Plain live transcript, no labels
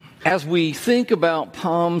As we think about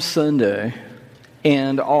Palm Sunday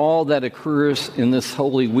and all that occurs in this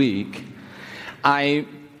Holy Week, I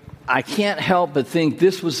can't help but think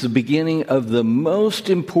this was the beginning of the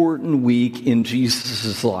most important week in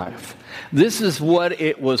Jesus' life. This is what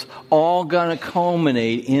it was all going to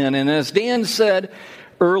culminate in. And as Dan said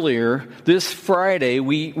earlier, this Friday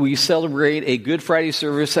we celebrate a Good Friday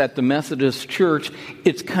service at the Methodist Church.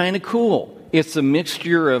 It's kind of cool. It's a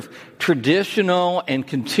mixture of traditional and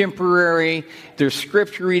contemporary. There's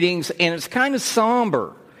scripture readings, and it's kind of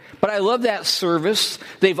somber. But I love that service.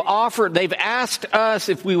 They've asked us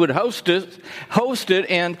if we would host it,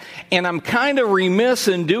 and I'm kind of remiss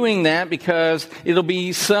in doing that because it'll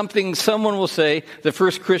be something someone will say the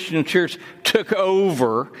First Christian Church took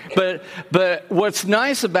over. But what's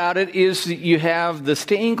nice about it is that you have the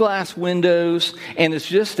stained glass windows, and it's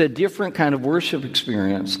just a different kind of worship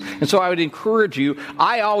experience. And so I would encourage you,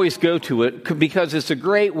 I always go to it because it's a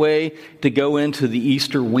great way to go into the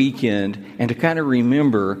Easter weekend and to kind of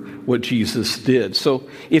remember what Jesus did. So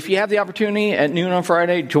if you have the opportunity at noon on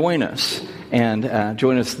Friday, join us and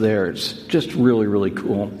join us there. It's just really, really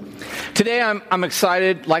cool. Today I'm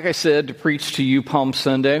excited, like I said, to preach to you Palm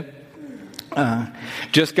Sunday.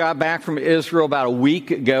 Just got back from Israel about a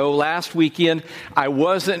week ago. Last weekend, I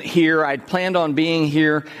wasn't here. I'd planned on being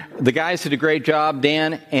here. The guys did a great job.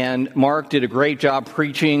 Dan and Mark did a great job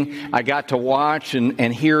preaching. I got to watch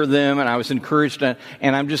and hear them, and I was encouraged. And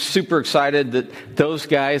I'm just super excited that those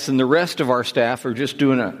guys and the rest of our staff are just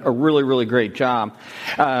doing a really, really great job.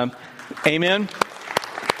 Amen.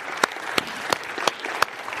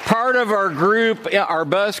 Part of our group, our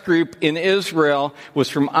bus group in Israel was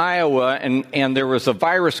from Iowa, and there was a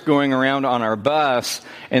virus going around on our bus,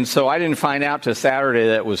 and so I didn't find out till Saturday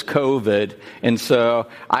that it was COVID, and so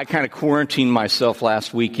I kind of quarantined myself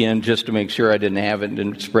last weekend just to make sure I didn't have it and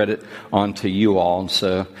didn't spread it onto you all, and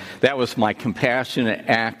so that was my compassionate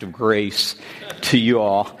act of grace to you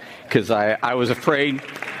all, because I was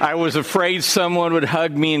afraid someone would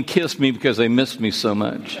hug me and kiss me because they missed me so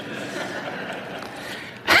much.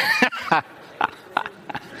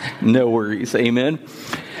 No worries. Amen.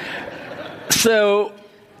 So,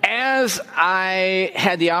 as I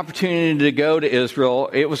had the opportunity to go to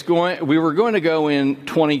Israel, we were going to go in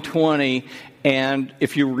 2020, and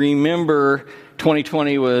if you remember,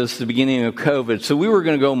 2020 was the beginning of COVID. So we were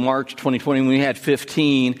going to go March 2020 when we had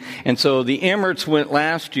 15. And so the Emirates went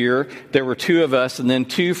last year. There were two of us, and then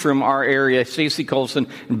two from our area, Stacey Colson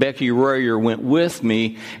and Becky Royer, went with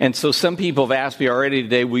me. And so some people have asked me already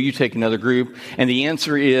today, will you take another group? And the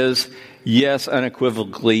answer is yes,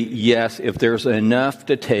 unequivocally, yes. If there's enough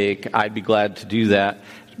to take, I'd be glad to do that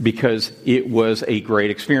because it was a great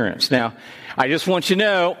experience. Now, I just want you to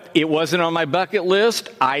know, it wasn't on my bucket list.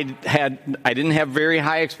 I didn't have very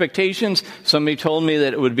high expectations. Somebody told me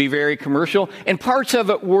that it would be very commercial, and parts of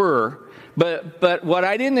it were. But what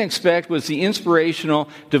I didn't expect was the inspirational,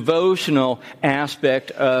 devotional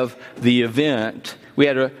aspect of the event. We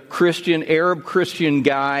had a Arab Christian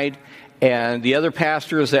guide, and the other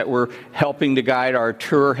pastors that were helping to guide our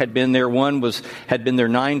tour had been there. One had been there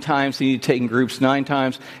 9 times. He had taken groups 9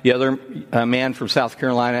 times. The other man from South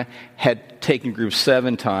Carolina had taken groups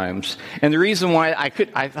 7 times. And the reason why I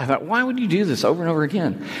thought, why would you do this over and over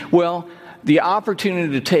again? Well, the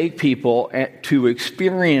opportunity to take people to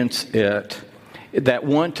experience it, that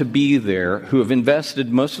want to be there, who have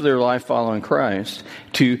invested most of their life following Christ,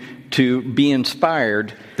 to be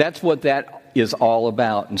inspired, that's what that is all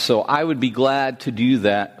about. And so I would be glad to do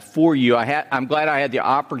that for you. I'm glad I had the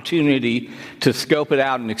opportunity to scope it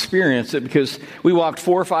out and experience it, because we walked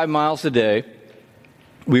 4 or 5 miles a day.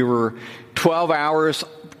 We were 12 hours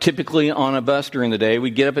typically on a bus during the day.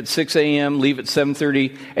 We'd get up at 6 a.m., leave at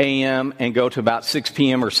 7:30 a.m., and go to about 6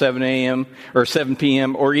 p.m. or 7 a.m. or 7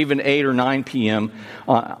 p.m. or even 8 or 9 p.m.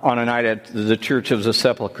 on a night at the Church of the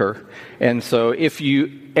Sepulchre. And so if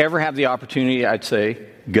you ever have the opportunity, I'd say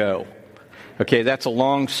go. Okay, that's a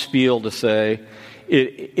long spiel to say.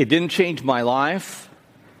 It didn't change my life,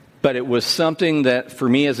 but it was something that, for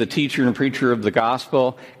me as a teacher and preacher of the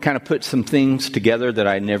gospel, kind of put some things together that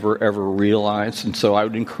I never, ever realized. And so I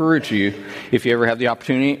would encourage you, if you ever have the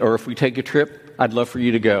opportunity, or if we take a trip, I'd love for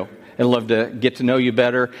you to go. I'd love to get to know you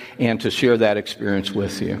better and to share that experience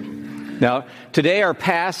with you. Now, today our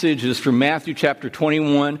passage is from Matthew chapter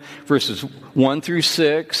 21, verses 1 through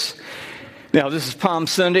 6. Now, this is Palm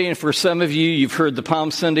Sunday, and for some of you, you've heard the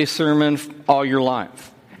Palm Sunday sermon all your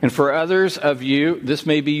life. And for others of you, this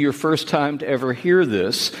may be your first time to ever hear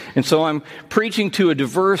this. And so I'm preaching to a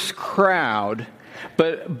diverse crowd,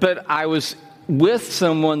 but I was with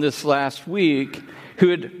someone this last week who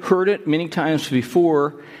had heard it many times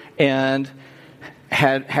before, and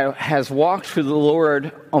has walked with the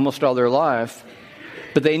Lord almost all their life,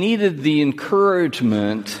 but they needed the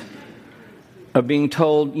encouragement of being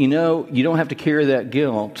told, you don't have to carry that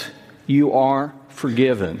guilt. You are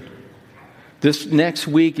forgiven. This next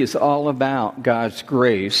week is all about God's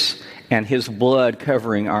grace and His blood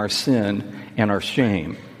covering our sin and our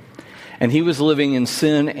shame. And he was living in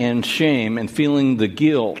sin and shame and feeling the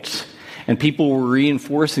guilt, and people were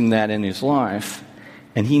reinforcing that in his life,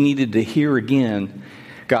 and he needed to hear again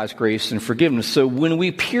God's grace and forgiveness. So when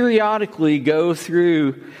we periodically go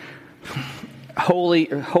through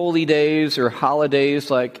holy days or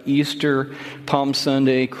holidays like Easter, Palm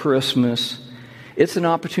Sunday, Christmas, it's an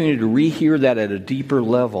opportunity to rehear that at a deeper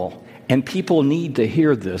level. And people need to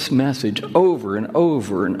hear this message over and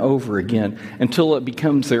over and over again until it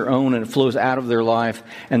becomes their own and it flows out of their life,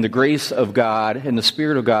 and the grace of God and the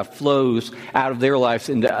Spirit of God flows out of their lives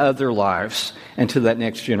into other lives and to that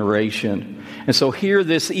next generation. And so hear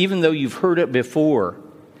this, even though you've heard it before,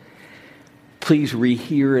 please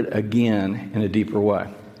rehear it again in a deeper way.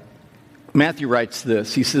 Matthew writes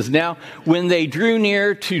this. He says, "Now, when they drew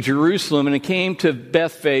near to Jerusalem and it came to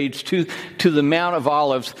Bethphage, to the Mount of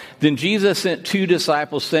Olives, then Jesus sent 2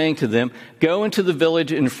 disciples, saying to them, 'Go into the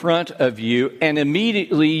village in front of you, and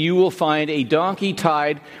immediately you will find a donkey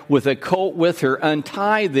tied with a colt with her.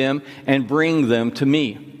 Untie them and bring them to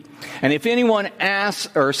me. And if anyone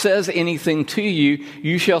asks or says anything to you,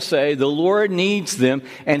 you shall say, the Lord needs them,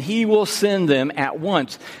 and he will send them at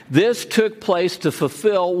once.' This took place to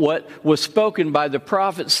fulfill what was spoken by the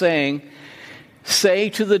prophet, saying, 'Say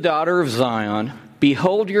to the daughter of Zion,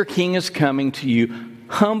 behold, your king is coming to you,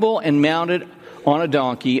 humble and mounted on a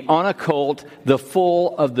donkey, on a colt, the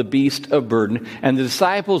foal of the beast of burden.' And the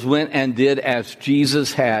disciples went and did as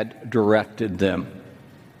Jesus had directed them."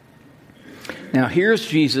 Now here's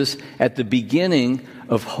Jesus at the beginning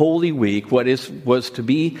of Holy Week, what was to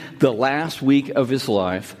be the last week of his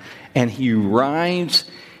life, and he rides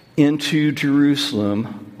into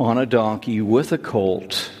Jerusalem on a donkey with a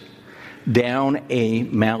colt down a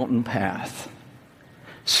mountain path,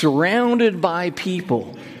 surrounded by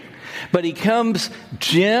people. But he comes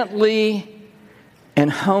gently and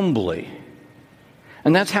humbly.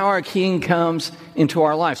 And that's how our King comes into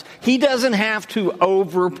our lives. He doesn't have to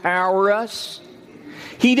overpower us.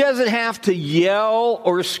 He doesn't have to yell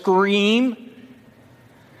or scream.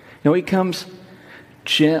 No, he comes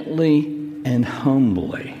gently and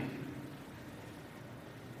humbly.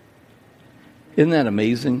 Isn't that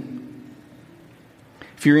amazing?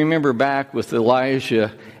 If you remember back with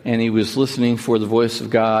Elijah, and he was listening for the voice of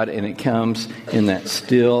God, and it comes in that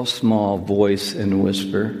still, small voice and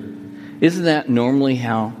whisper. Isn't that normally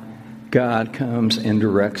how God comes and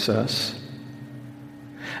directs us?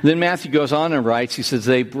 Then Matthew goes on and writes, he says,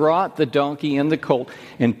 "They brought the donkey and the colt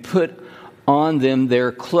and put on them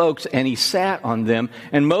their cloaks, and he sat on them.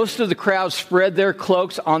 And most of the crowd spread their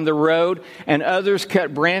cloaks on the road, and others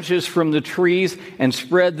cut branches from the trees and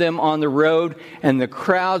spread them on the road. And the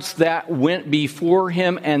crowds that went before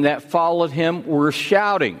him and that followed him were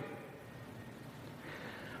shouting,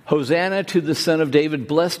 'Hosanna to the Son of David.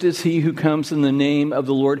 Blessed is he who comes in the name of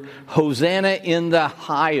the Lord. Hosanna in the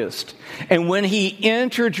highest.' And when he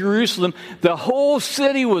entered Jerusalem, the whole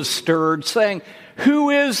city was stirred, saying, 'Who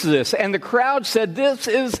is this?' And the crowd said, 'This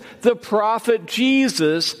is the prophet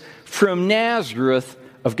Jesus from Nazareth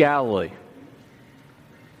of Galilee.'"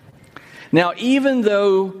 Now, even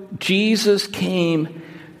though Jesus came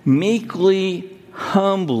meekly,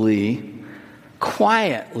 humbly,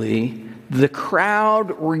 quietly, the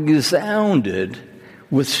crowd resounded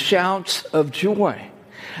with shouts of joy.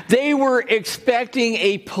 They were expecting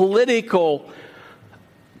a political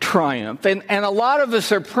triumph. And a lot of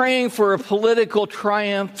us are praying for a political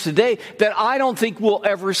triumph today that I don't think we'll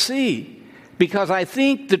ever see, because I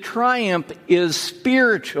think the triumph is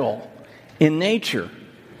spiritual in nature.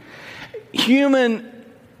 Human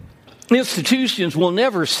institutions will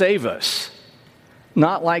never save us,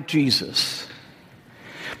 not like Jesus.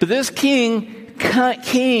 But this king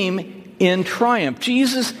came in triumph.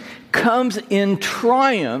 Jesus comes in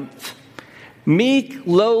triumph, meek,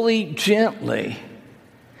 lowly, gently.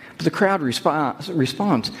 But the crowd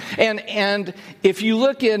responds. And if you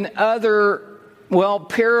look in other,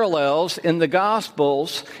 parallels in the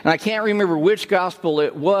Gospels, and I can't remember which Gospel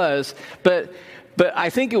it was, but I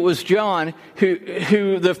think it was John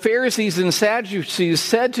who the Pharisees and Sadducees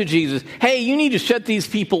said to Jesus, "Hey, you need to shut these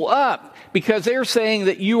people up, because they're saying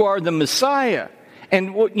that you are the Messiah."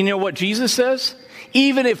 And you know what Jesus says?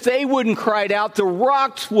 Even if they wouldn't cried out, the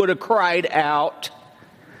rocks would have cried out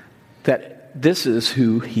that this is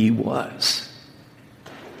who he was.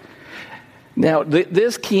 Now,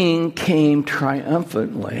 this king came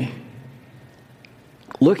triumphantly,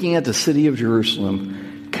 looking at the city of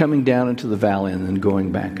Jerusalem, coming down into the valley and then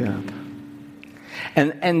going back up.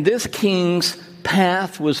 And this king's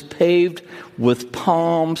path was paved with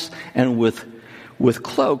palms and with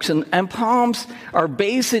cloaks. And palms are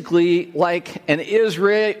basically like an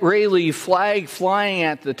Israeli flag flying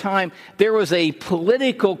at the time. There was a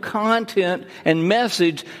political content and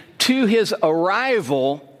message to his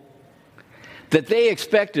arrival that they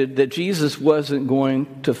expected that Jesus wasn't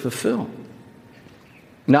going to fulfill.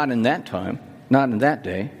 Not in that time, not in that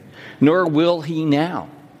day, nor will he now.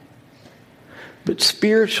 But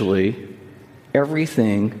spiritually,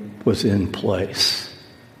 everything was in place.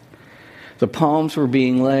 The palms were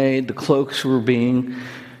being laid, the cloaks were being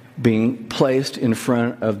placed in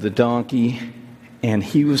front of the donkey, and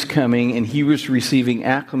he was coming, and he was receiving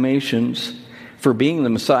acclamations for being the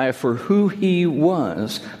Messiah, for who he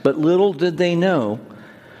was. But little did they know,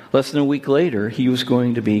 less than a week later, he was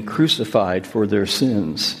going to be crucified for their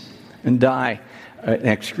sins and die an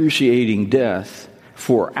excruciating death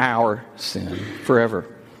for our sin forever.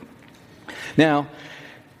 Now,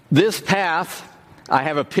 this path, I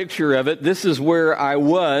have a picture of it. This is where I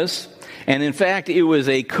was. And in fact, it was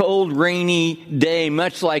a cold, rainy day,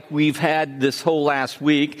 much like we've had this whole last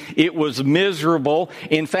week. It was miserable.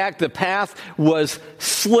 In fact, the path was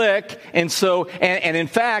slick. And in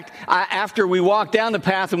fact, after we walked down the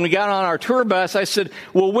path and we got on our tour bus, I said,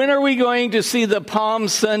 well, when are we going to see the Palm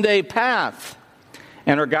Sunday path?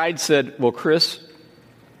 And our guide said, well, Chris,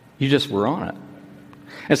 you just were on it.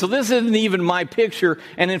 And so this isn't even my picture.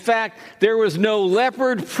 And in fact, there was no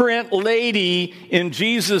leopard print lady in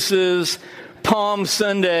Jesus's Palm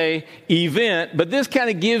Sunday event. But this kind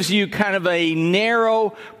of gives you kind of a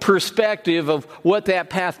narrow perspective of what that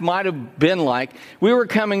path might have been like. We were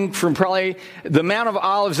coming from probably, the Mount of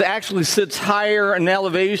Olives actually sits higher in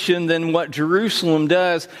elevation than what Jerusalem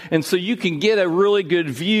does. And so you can get a really good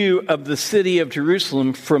view of the city of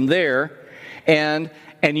Jerusalem from there.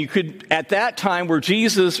 And you could, at that time when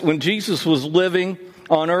Jesus was living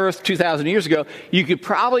on earth 2,000 years ago, you could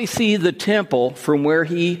probably see the temple from where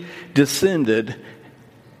he descended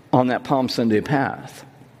on that Palm Sunday path.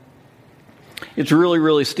 It's really,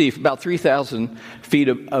 really steep, about 3,000 feet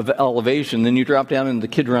of elevation. Then you drop down into the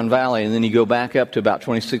Kidron Valley, and then you go back up to about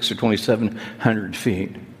 2,600 or 2,700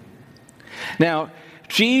 feet. Now,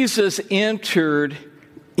 Jesus entered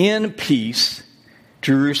in peace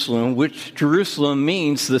Jerusalem, which Jerusalem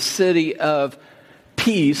means the city of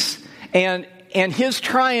peace. And his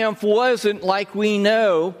triumph wasn't, like we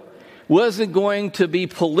know, wasn't going to be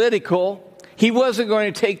political. He wasn't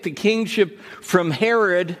going to take the kingship from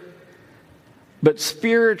Herod. But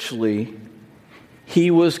spiritually, he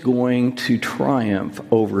was going to triumph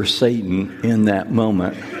over Satan in that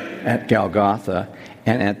moment at Golgotha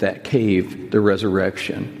and at that cave, the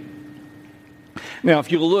resurrection. Now,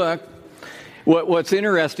 if you look, what's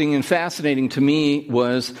interesting and fascinating to me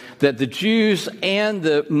was that the Jews and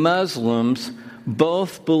the Muslims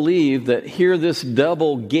both believe that here, this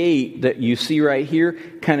double gate that you see right here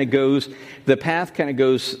the path kind of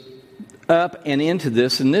goes up and into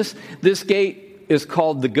this. And this gate is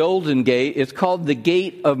called the Golden Gate. It's called the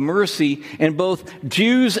Gate of Mercy. And both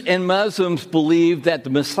Jews and Muslims believe that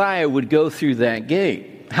the Messiah would go through that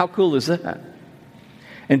gate. How cool is that?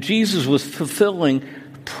 And Jesus was fulfilling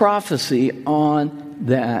prophecy on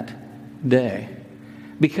that day,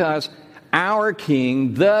 because our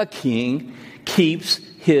King, the King, keeps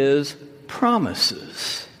his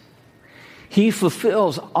promises. He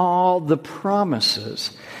fulfills all the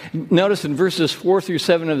promises. Notice in verses 4 through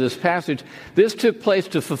 7 of this passage, this took place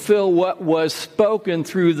to fulfill what was spoken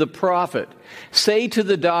through the prophet. Say to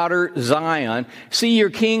the daughter Zion, see, your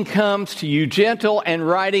king comes to you, gentle and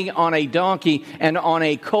riding on a donkey, and on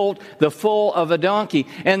a colt, the foal of a donkey.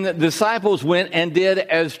 And the disciples went and did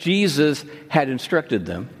as Jesus had instructed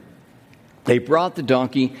them. They brought the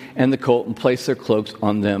donkey and the colt and placed their cloaks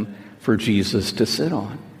on them for Jesus to sit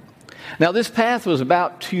on. Now, this path was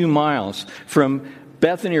about 2 miles from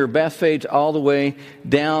Bethany or Bethphage all the way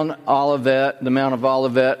down Olivet, the Mount of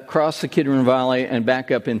Olivet, across the Kidron Valley, and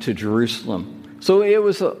back up into Jerusalem. So it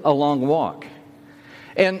was a long walk.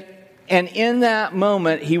 And in that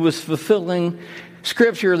moment, he was fulfilling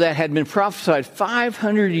scripture that had been prophesied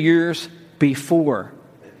 500 years before.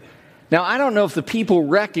 Now, I don't know if the people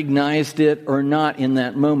recognized it or not in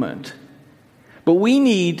that moment, but we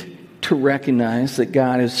need to recognize that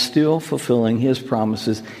God is still fulfilling his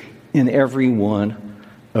promises in every one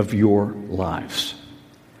of your lives.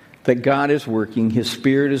 that God is working, His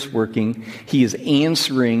Spirit is working, He is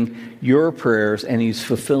answering your prayers, and He's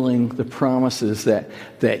fulfilling the promises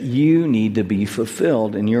that you need to be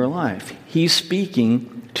fulfilled in your life. He's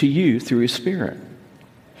speaking to you through His Spirit.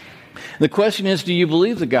 The question is, do you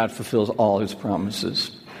believe that God fulfills all His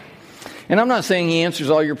promises? And I'm not saying He answers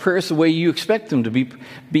all your prayers the way you expect them to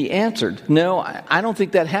be answered. No, I don't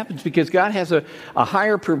think that happens, because God has a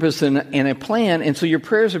higher purpose and a plan, and so your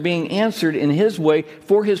prayers are being answered in His way,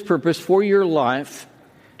 for His purpose, for your life,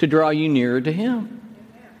 to draw you nearer to Him.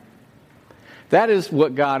 That is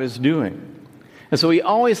what God is doing. And so He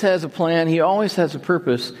always has a plan, He always has a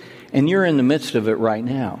purpose, and you're in the midst of it right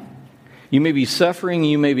now. You may be suffering,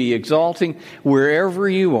 you may be exalting. Wherever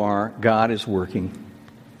you are, God is working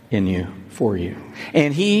in you, for you.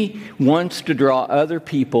 And He wants to draw other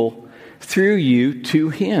people through you to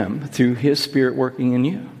Him, through His Spirit working in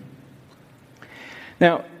you.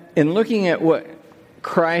 Now, in looking at what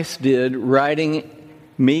Christ did, riding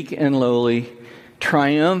meek and lowly,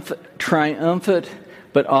 triumphant,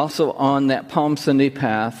 but also on that Palm Sunday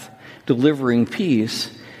path, delivering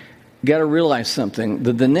peace, got to realize something,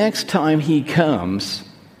 that the next time He comes,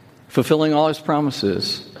 fulfilling all His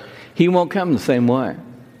promises, He won't come the same way.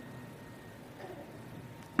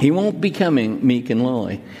 He won't be coming meek and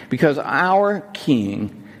lowly, because our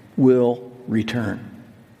King will return.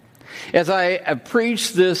 As I have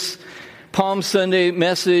preached this Palm Sunday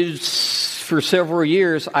message for several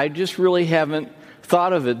years, I just really haven't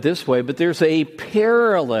thought of it this way, but there's a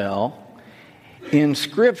parallel in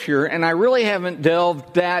Scripture, and I really haven't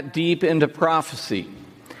delved that deep into prophecy.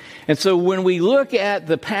 And so when we look at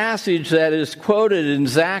the passage that is quoted in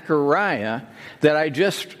Zechariah, that I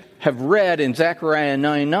just have read in Zechariah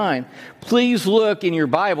 9:9, please look in your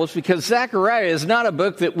Bibles, because Zechariah is not a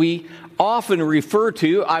book that we often refer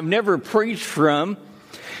to. I've never preached from,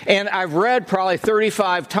 and I've read probably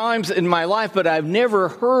 35 times in my life, but I've never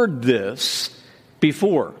heard this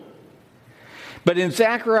before. But in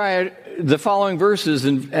Zechariah, the following verses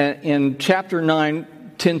in chapter 9,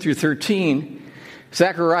 10 through 13,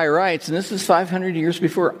 Zechariah writes, and this is 500 years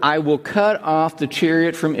before, I will cut off the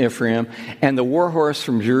chariot from Ephraim and the war horse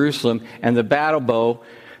from Jerusalem, and the battle bow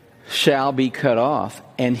shall be cut off,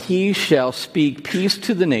 and he shall speak peace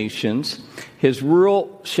to the nations. His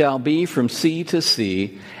rule shall be from sea to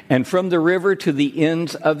sea, and from the river to the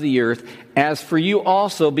ends of the earth. As for you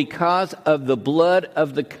also, because of the blood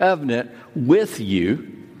of the covenant with you,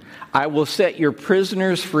 I will set your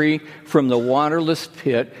prisoners free from the waterless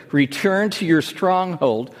pit. Return to your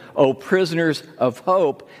stronghold, O prisoners of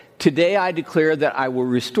hope. Today I declare that I will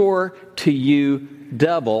restore to you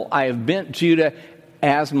double. I have bent Judah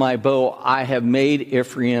as my bow. I have made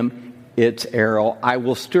Ephraim its arrow. I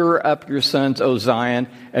will stir up your sons, O Zion,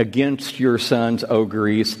 against your sons, O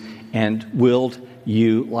Greece, and wield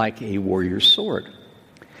you like a warrior's sword.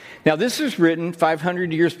 Now, this is written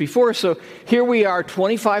 500 years before, so here we are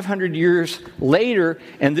 2,500 years later,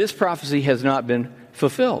 and this prophecy has not been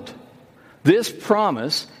fulfilled. This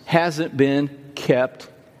promise hasn't been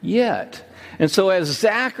kept yet. And so as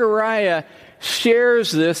Zechariah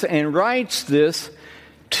shares this and writes this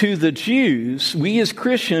to the Jews, we as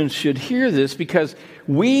Christians should hear this, because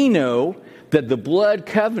we know that the blood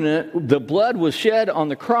covenant, the blood was shed on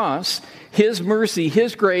the cross. His mercy,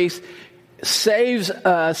 His grace saves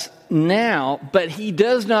us now, but He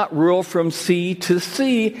does not rule from sea to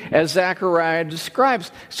sea, as Zechariah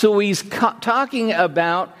describes. So he's talking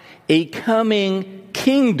about a coming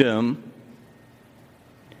kingdom.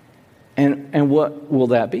 And what will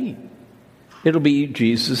that be? It'll be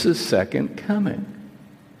Jesus' second coming.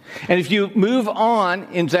 And if you move on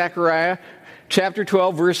in Zechariah chapter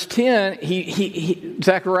 12, verse 10,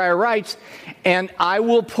 Zechariah writes, and I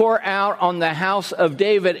will pour out on the house of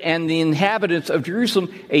David and the inhabitants of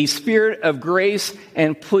Jerusalem a spirit of grace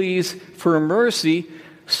and pleas for mercy,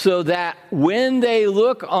 so that when they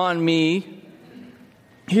look on me,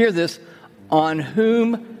 hear this, on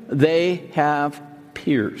whom they have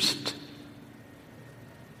pierced.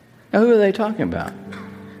 Now, who are they talking about?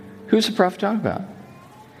 Who's the prophet talking about?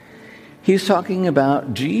 He's talking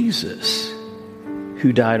about Jesus,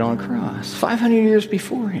 who died on a cross 500 years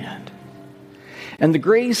beforehand. And the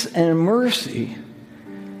grace and mercy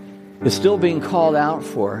is still being called out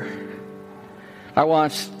for. I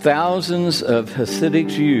watched thousands of Hasidic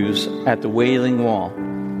Jews at the Wailing Wall.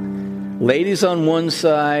 Ladies on one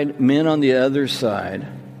side, men on the other side.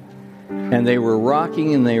 And they were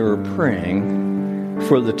rocking and they were praying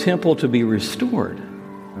for the temple to be restored.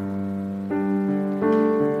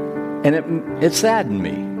 And it saddened me.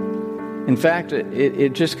 In fact,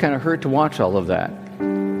 it just kind of hurt to watch all of that.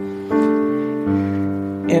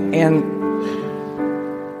 And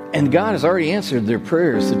And God has already answered their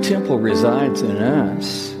prayers. The temple resides in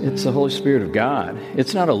us. It's the Holy Spirit of God.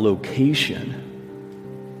 It's not a location.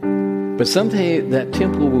 But someday that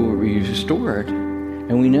temple will be restored.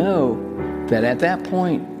 And we know that at that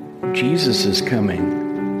point, Jesus is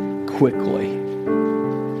coming quickly.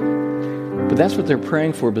 But that's what they're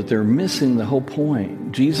praying for, but they're missing the whole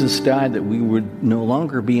point. Jesus died that we would no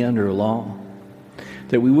longer be under law,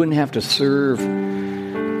 that we wouldn't have to serve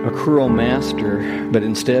a cruel master, but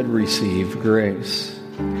instead receive grace.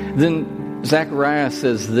 Then Zechariah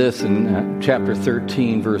says this in chapter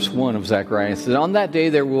 13, verse 1 of Zechariah. It says, on that day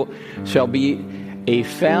there shall be a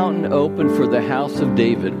fountain open for the house of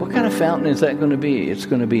David. What kind of fountain is that going to be? It's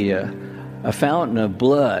going to be a fountain of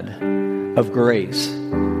blood, of grace,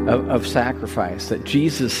 of sacrifice that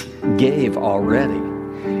Jesus gave already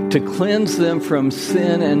to cleanse them from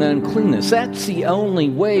sin and uncleanness. That's the only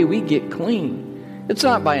way we get clean. It's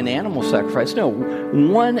not by an animal sacrifice. No,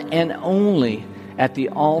 one and only at the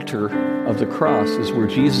altar of the cross is where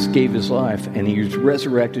Jesus gave his life and he was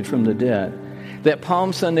resurrected from the dead. That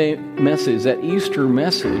Palm Sunday message, that Easter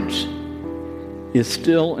message, is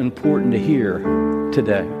still important to hear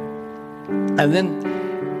today. And then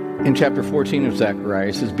in chapter 14 of Zechariah,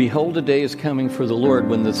 it says, behold, a day is coming for the Lord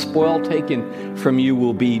when the spoil taken from you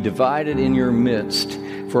will be divided in your midst.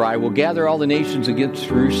 For I will gather all the nations against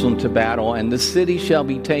Jerusalem to battle, and the city shall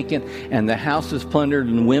be taken, and the houses plundered,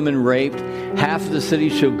 and women raped. Half of the city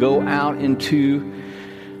shall go out into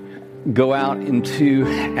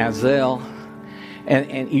Azel,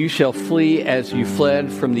 and you shall flee as you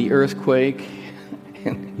fled from the earthquake.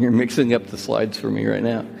 You're mixing up the slides for me right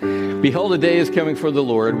now. Behold, a day is coming for the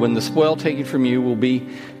Lord when the spoil taken from you will be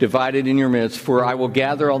divided in your midst. For I will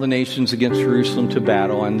gather all the nations against Jerusalem to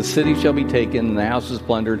battle, and the city shall be taken, and the houses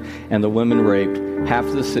plundered, and the women raped. Half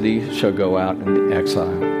of the city shall go out into exile.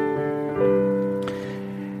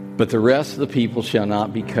 But the rest of the people shall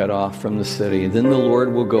not be cut off from the city. Then the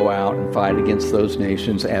Lord will go out and fight against those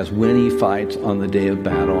nations as when he fights on the day of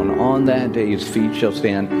battle. And on that day his feet shall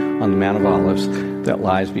stand on the Mount of Olives that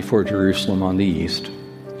lies before Jerusalem on the east.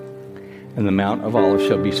 And the Mount of Olives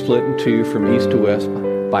shall be split in two from east to west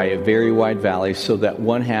by a very wide valley, so that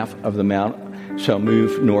one half of the mount shall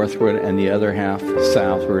move northward and the other half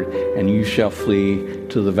southward. And you shall flee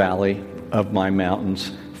to the valley of my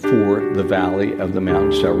mountains, for the valley of the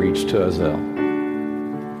mountains shall reach to Azel.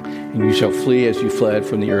 And you shall flee as you fled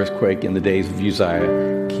from the earthquake in the days of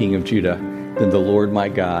Uzziah, king of Judah. Then the Lord my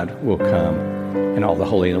God will come, and all the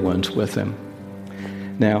holy ones with him.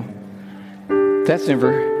 Now, that's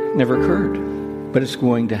never occurred, but it's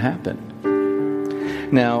going to happen.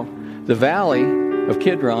 Now, the valley of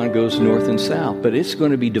Kidron goes north and south, but it's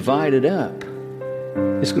going to be divided up.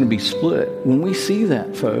 It's going to be split. When we see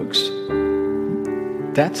that, folks,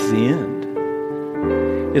 that's the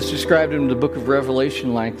end. It's described in the book of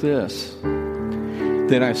Revelation like this.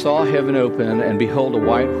 Then I saw heaven open, and behold, a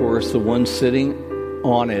white horse. The one sitting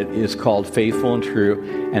on it is called Faithful and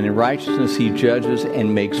True, and in righteousness he judges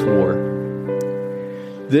and makes war.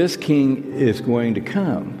 This king is going to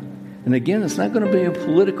come. And again, it's not going to be a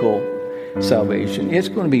political salvation. It's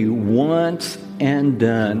going to be once and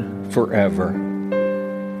done forever.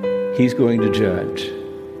 He's going to judge.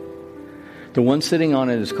 The one sitting on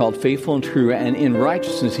it is called Faithful and True, and in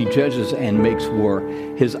righteousness he judges and makes war.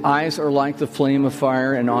 His eyes are like the flame of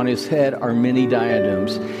fire, and on his head are many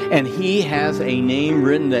diadems. And he has a name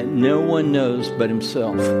written that no one knows but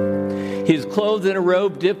himself. He is clothed in a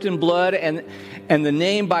robe dipped in blood, and the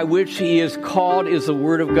name by which he is called is the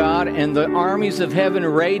Word of God. And the armies of heaven,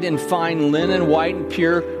 arrayed in fine linen, white and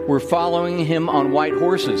pure, were following him on white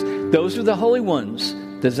horses. Those are the holy ones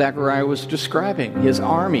that Zechariah was describing, his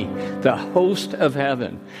army, the host of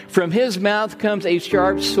heaven. From his mouth comes a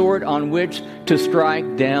sharp sword on which to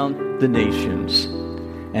strike down the nations.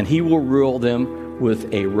 And he will rule them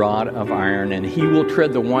with a rod of iron, and he will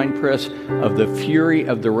tread the winepress of the fury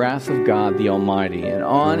of the wrath of God the Almighty. And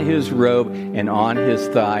on his robe and on his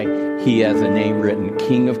thigh he has a name written,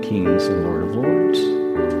 King of Kings and Lord of Lords.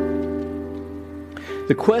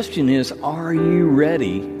 The question is, are you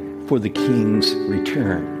ready for the king's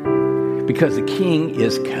return? Because the king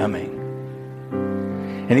is coming.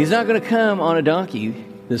 And he's not going to come on a donkey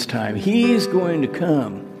this time. He's going to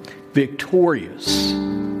come victorious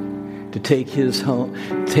to take his own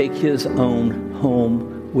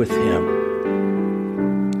home with him.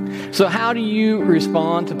 So how do you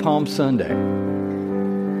respond to Palm Sunday?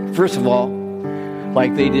 First of all,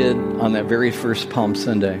 like they did on that very first Palm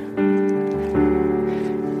Sunday,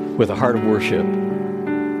 with a heart of worship.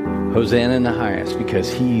 Hosanna in the highest,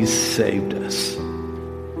 because he's saved us.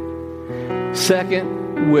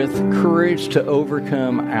 Second, with courage to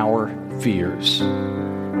overcome our fears.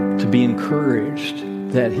 To be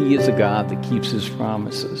encouraged that he is a God that keeps his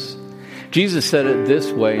promises. Jesus said it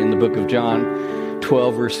this way in the book of John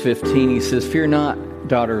 12, verse 15. He says, "Fear not,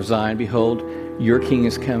 daughter of Zion. Behold, your king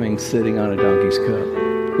is coming, sitting on a donkey's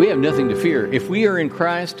coat." We have nothing to fear. If we are in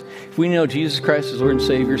Christ, if we know Jesus Christ is Lord and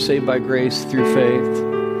Savior, saved by grace through faith,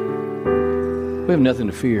 we have nothing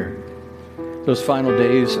to fear. Those final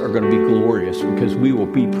days are going to be glorious because we will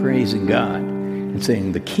be praising God and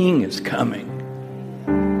saying, the King is coming.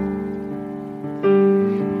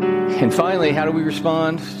 And finally, how do we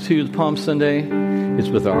respond to the Palm Sunday? It's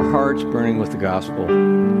with our hearts burning with the gospel.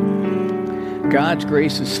 God's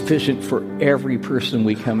grace is sufficient for every person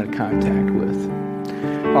we come in contact with.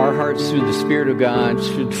 Our hearts through the Spirit of God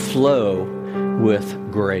should flow with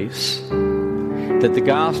grace. That the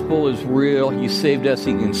gospel is real. He saved us.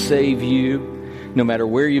 He can save you. No matter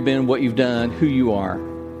where you've been, what you've done, who you are.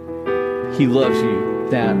 He loves you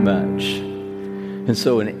that much. And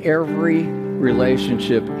so in every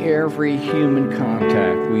relationship, every human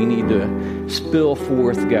contact, we need to spill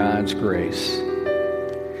forth God's grace.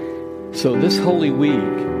 So this Holy Week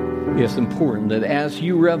is important that as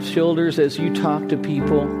you rub shoulders, as you talk to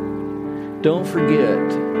people, don't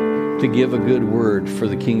forget to give a good word for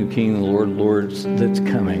the King of Kings and Lord of Lords that's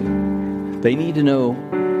coming. They need to know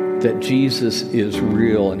that Jesus is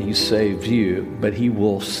real and he saved you, but he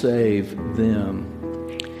will save them.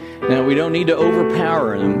 Now, we don't need to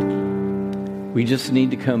overpower them. We just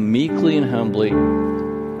need to come meekly and humbly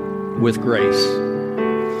with grace.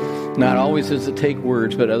 Not always does it take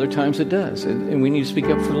words, but other times it does. And we need to speak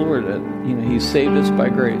up for the Lord. He saved us by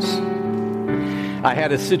grace. I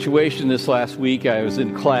had a situation this last week. I was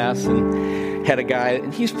in class and had a guy,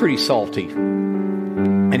 and he's pretty salty.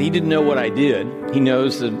 And he didn't know what I did. He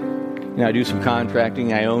knows that I do some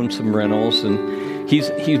contracting. I own some rentals, and he's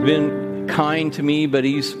been kind to me, but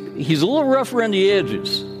he's a little rough around the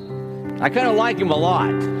edges. I kind of like him a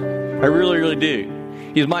lot. I really, really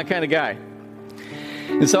do. He's my kind of guy.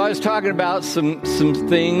 And so I was talking about some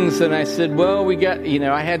things, and I said, well, we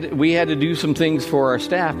had to do some things for our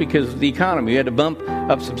staff because of the economy. We had to bump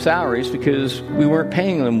up some salaries because we weren't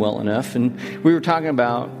paying them well enough. And we were talking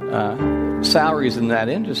about salaries in that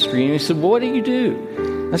industry. And he said, well, what do you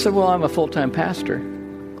do? I said, well, I'm a full-time pastor.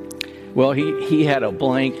 Well, he had a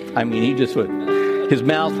blank. He just went, his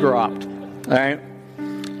mouth dropped. All right.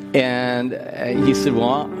 And he said,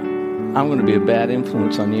 well, I'm going to be a bad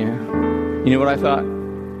influence on you. You know what I thought?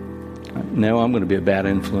 No, I'm going to be a bad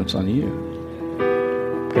influence on you.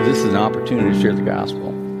 Because this is an opportunity to share the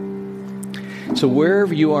gospel. So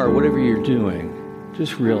wherever you are, whatever you're doing,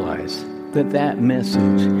 just realize that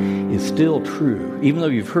message is still true. Even though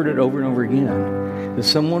you've heard it over and over again, that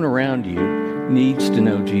someone around you needs to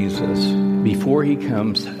know Jesus before he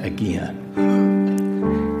comes again.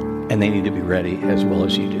 And they need to be ready as well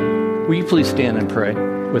as you do. Will you please stand and pray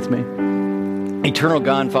with me? Eternal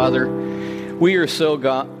God and Father, we are so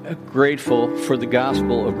grateful for the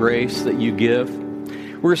gospel of grace that you give.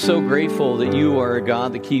 We're so grateful that you are a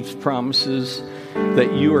God that keeps promises,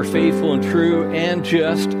 that you are faithful and true and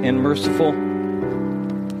just and merciful.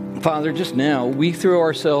 Father, just now, we throw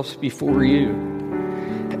ourselves before you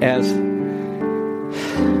as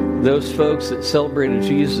those folks that celebrated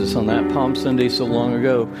Jesus on that Palm Sunday so long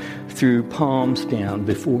ago threw palms down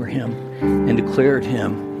before him and declared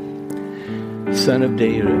him Son of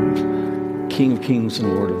David, King of Kings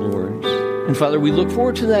and Lord of Lords. And Father, we look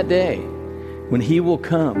forward to that day when he will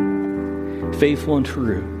come, faithful and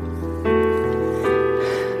true,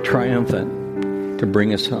 triumphant, to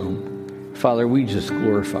bring us home. Father, we just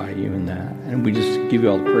glorify you in that. And we just give you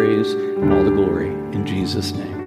all the praise and all the glory in Jesus' name.